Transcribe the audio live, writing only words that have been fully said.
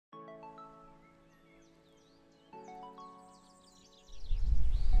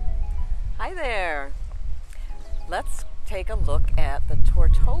Hi there. Let's take a look at the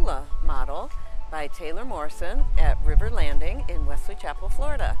Tortola model by Taylor Morrison at River Landing in Wesley Chapel,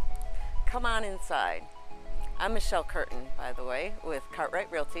 Florida. Come on inside. I'm Michele Curtin, by the way, with Cartwright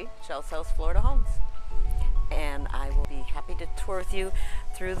Realty, Shell Sells Florida Homes. And I will be happy to tour with you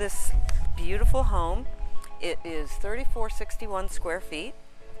through this beautiful home. It is 3461 square feet.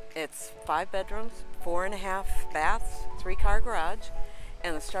 It's 5 bedrooms, 4.5 baths, 3-car garage,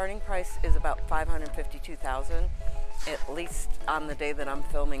 and the starting price is about $552,000, at least on the day that I'm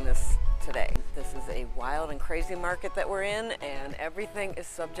filming this today. This is a wild and crazy market that we're in, and everything is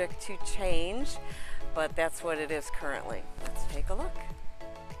subject to change, but that's what it is currently. Let's take a look.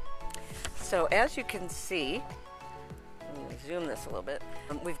 So as you can see, I'm going to zoom this a little bit.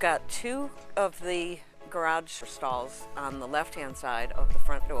 We've got 2 of the garage stalls on the left-hand side of the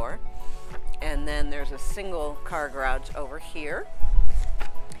front door, and then there's a single car garage over here.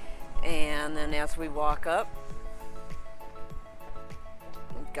 And then as we walk up,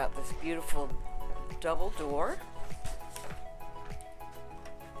 we've got this beautiful double door.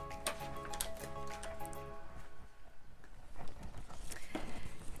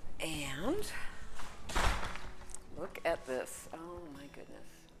 And look at this. Oh my goodness.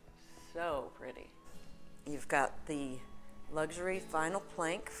 So pretty. You've got the luxury vinyl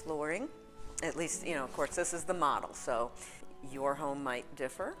plank flooring. At least, you know, of course, this is the model, so your home might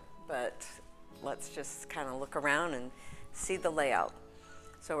differ, but let's just kind of look around and see the layout.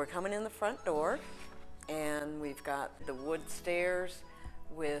 So we're coming in the front door, and we've got the wood stairs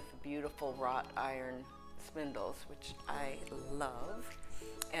with beautiful wrought iron spindles, which I love.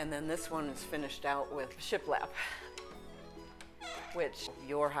 And then this one is finished out with shiplap, which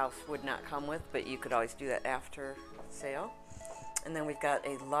your house would not come with, but you could always do that after sale. And then we've got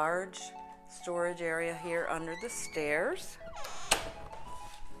a large storage area here under the stairs.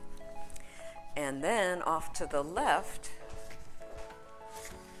 And then off to the left,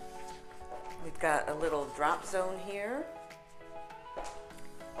 we've got a little drop zone here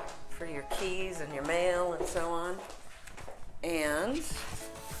for your keys and your mail and so on. And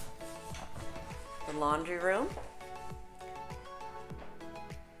the laundry room.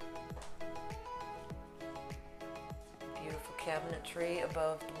 Beautiful cabinetry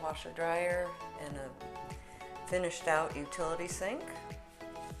above the washer dryer and a finished out utility sink.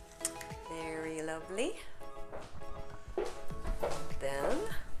 Very lovely. Then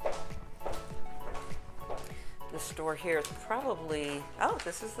this door here is probably, oh,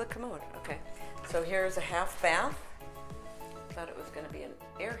 this is the commode. Okay, so here's a half bath. Thought it was going to be an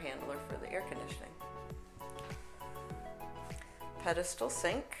air handler for the air conditioning. Pedestal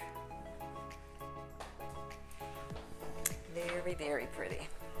sink. Very, very pretty.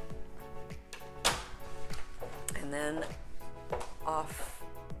 And then off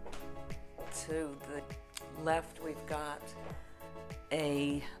to the left, we've got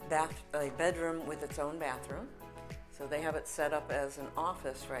a bedroom with its own bathroom. So they have it set up as an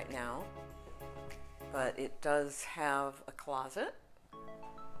office right now, but it does have a closet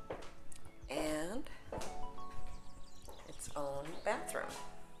and its own bathroom.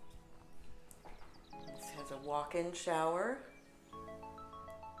 This has a walk-in shower.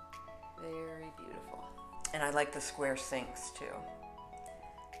 Very beautiful. And I like the square sinks too.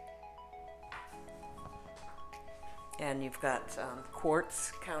 And you've got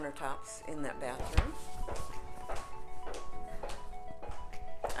quartz countertops in that bathroom.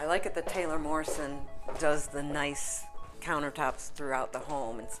 I like it that Taylor Morrison does the nice countertops throughout the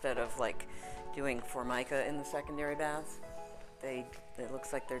home instead of like doing Formica in the secondary baths. It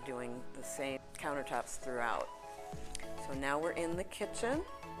looks like they're doing the same countertops throughout. So now we're in the kitchen,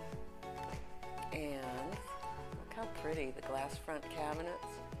 and look how pretty the glass front cabinets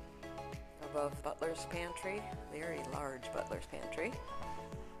above butler's pantry. Very large butler's pantry.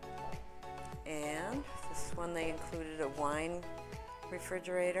 And this one, they included a wine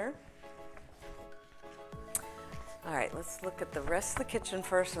refrigerator. All right, let's look at the rest of the kitchen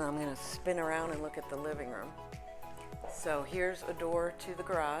first, and I'm going to spin around and look at the living room. So here's a door to the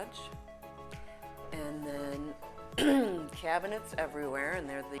garage, and then cabinets everywhere, and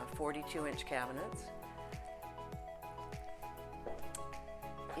they're the 42-inch cabinets.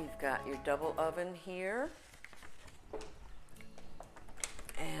 You've got your double oven here,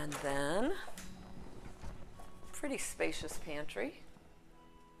 and then pretty spacious pantry.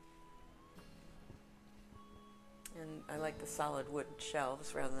 And I like the solid wood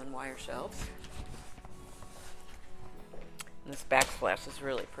shelves rather than wire shelves. And this backsplash is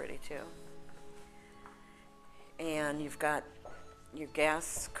really pretty too. And you've got your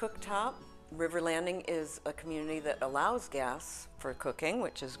gas cooktop River Landing is a community that allows gas for cooking,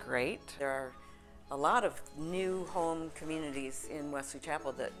 which is great. There are a lot of new home communities in Wesley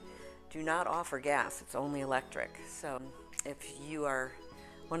Chapel that do not offer gas, it's only electric. So if you are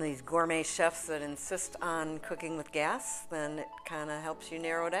one of these gourmet chefs that insist on cooking with gas, then it kind of helps you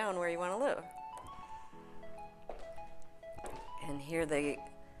narrow down where you want to live. And here they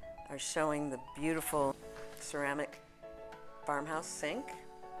are showing the beautiful ceramic farmhouse sink.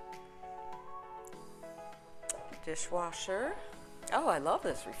 Dishwasher. Oh, I love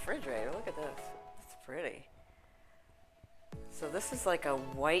this refrigerator. Look at this. It's pretty. So this is like a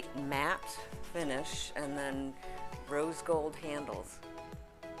white matte finish and then rose gold handles.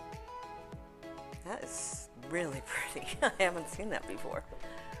 That is really pretty. I haven't seen that before.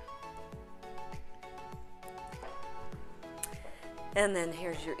 And then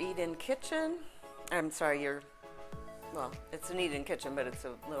here's your eat-in kitchen. I'm sorry, well, it's an eat-in kitchen, but it's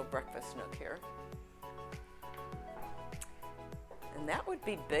a little breakfast nook here. And that would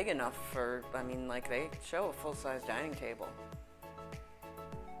be big enough for, I mean, like they show a full-size dining table.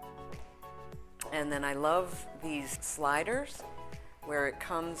 And then I love these sliders where it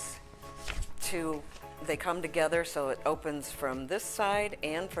comes to, they come together so it opens from this side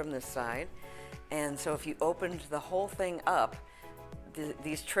and from this side. And so if you opened the whole thing up,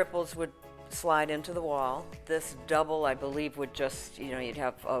 these triples would slide into the wall. This double, I believe, would just, you know, you'd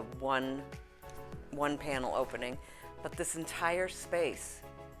have a one panel opening. But this entire space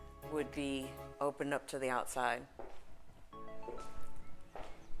would be opened up to the outside.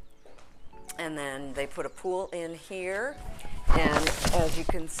 And then they put a pool in here. And as you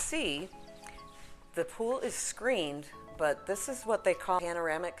can see, the pool is screened, but this is what they call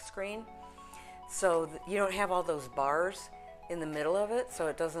panoramic screen. So you don't have all those bars in the middle of it, so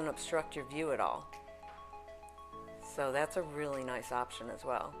it doesn't obstruct your view at all. So that's a really nice option as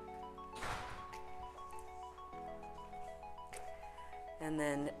well. And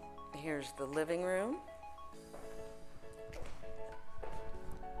then here's the living room,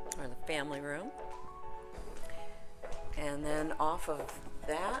 or the family room. And then off of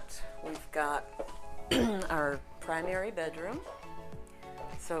that, we've got our primary bedroom.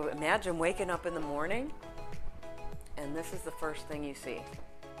 So imagine waking up in the morning and this is the first thing you see.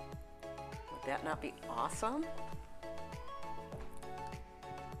 Would that not be awesome?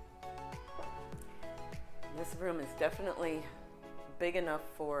 This room is definitely big enough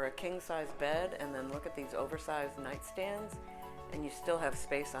for a king-size bed, and then look at these oversized nightstands, and you still have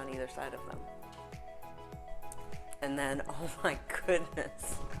space on either side of them. And then, oh my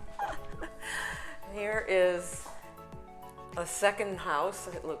goodness, here is a second house,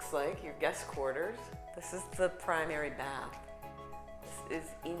 it looks like, your guest quarters. This is the primary bath. This is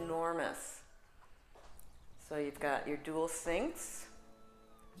enormous. So you've got your dual sinks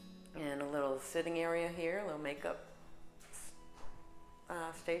and a little sitting area here, a little makeup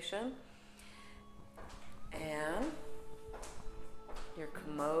station, and your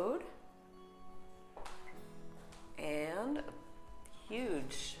commode, and a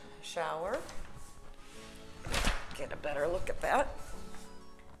huge shower. Get a better look at that.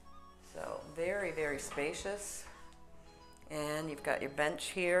 So very, very spacious. And you've got your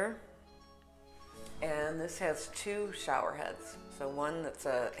bench here. And this has two shower heads. So one that's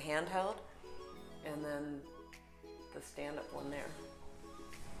a handheld, and then the stand-up one there.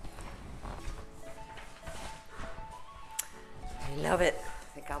 I love it.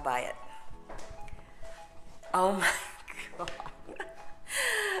 I think I'll buy it. Oh my God.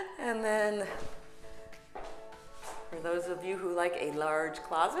 And then, for those of you who like a large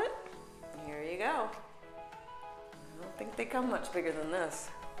closet, here you go. I don't think they come much bigger than this.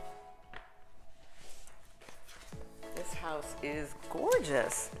 This house is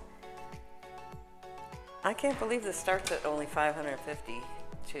gorgeous. I can't believe this starts at only $552.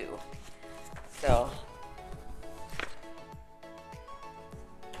 So,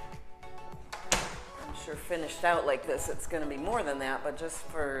 I'm sure finished out like this, it's going to be more than that, but just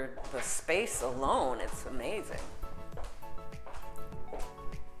for the space alone, it's amazing.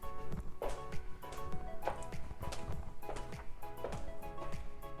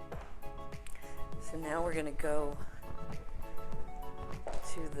 So now we're going to go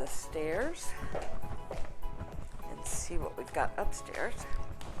to the stairs and see what we've got upstairs.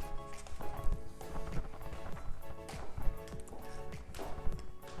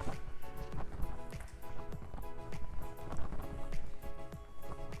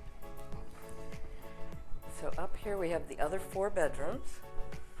 So up here we have the other 4 bedrooms,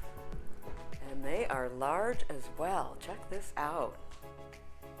 and they are large as well. Check this out.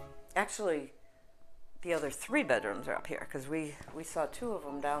 Actually, the other 3 bedrooms are up here because we saw 2 of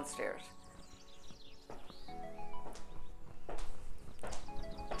them downstairs.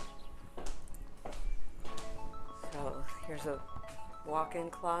 Here's a walk-in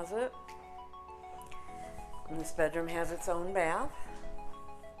closet. And this bedroom has its own bath.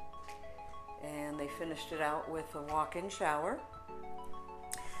 And they finished it out with a walk-in shower.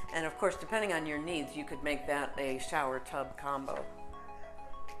 And of course, depending on your needs, you could make that a shower tub combo.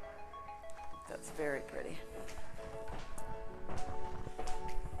 That's very pretty.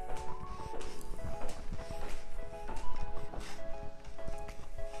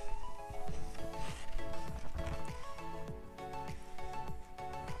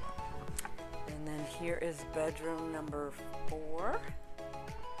 And then here is bedroom number 4.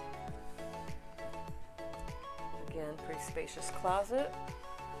 Again, pretty spacious closet.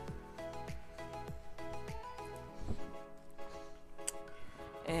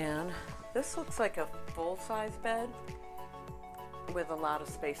 And this looks like a full-size bed with a lot of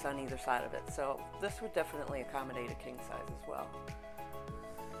space on either side of it. So this would definitely accommodate a king size as well.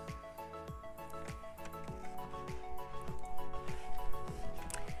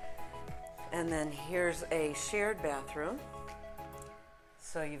 And then here's a shared bathroom.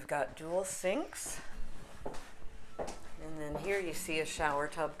 So you've got dual sinks. And then here you see a shower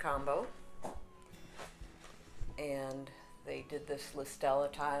tub combo. And they did this Listella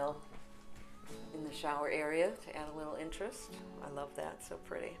tile in the shower area to add a little interest. I love that, so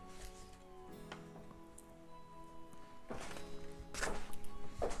pretty.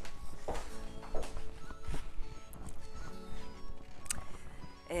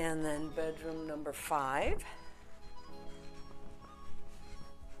 And then bedroom number 5.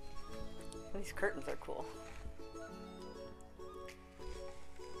 These curtains are cool.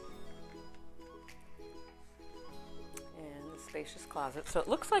 Spacious closet. So it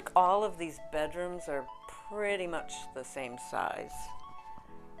looks like all of these bedrooms are pretty much the same size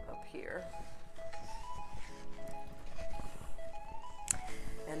up here.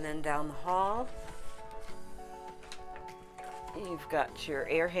 And then down the hall, you've got your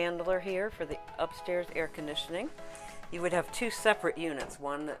air handler here for the upstairs air conditioning. You would have 2 separate units,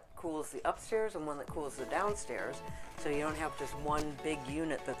 one that cools the upstairs and one that cools the downstairs, so you don't have just one big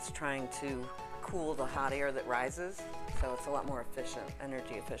unit that's trying to cool the hot air that rises. So it's a lot more efficient,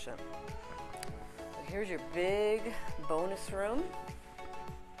 energy efficient. So here's your big bonus room.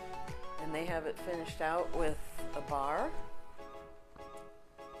 And they have it finished out with a bar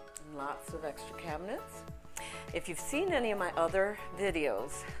and lots of extra cabinets. If you've seen any of my other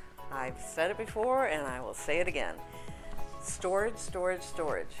videos, I've said it before and I will say it again. Storage, storage,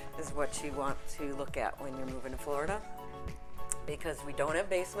 storage is what you want to look at when you're moving to Florida, because we don't have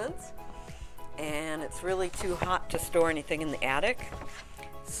basements. And it's really too hot to store anything in the attic.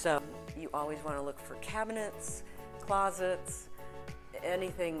 So you always want to look for cabinets, closets,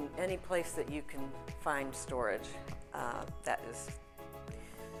 anything, any place that you can find storage. That is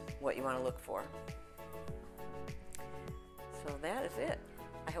what you want to look for. So that is it.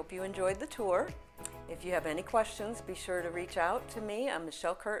 I hope you enjoyed the tour. If you have any questions, be sure to reach out to me. I'm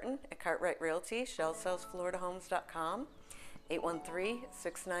Michele Curtin at Cartwright Realty, shellsalesfloridahomes.com.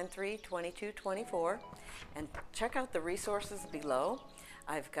 813-693-2224, and check out the resources below.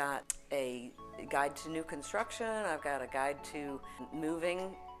 I've got a guide to new construction. I've got a guide to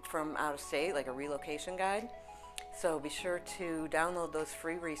moving from out of state, like a relocation guide. So be sure to download those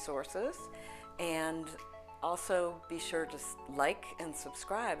free resources, and also be sure to like and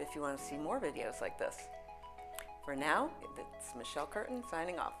subscribe if you want to see more videos like this. For now, it's Michele Curtin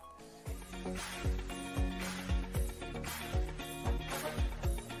signing off.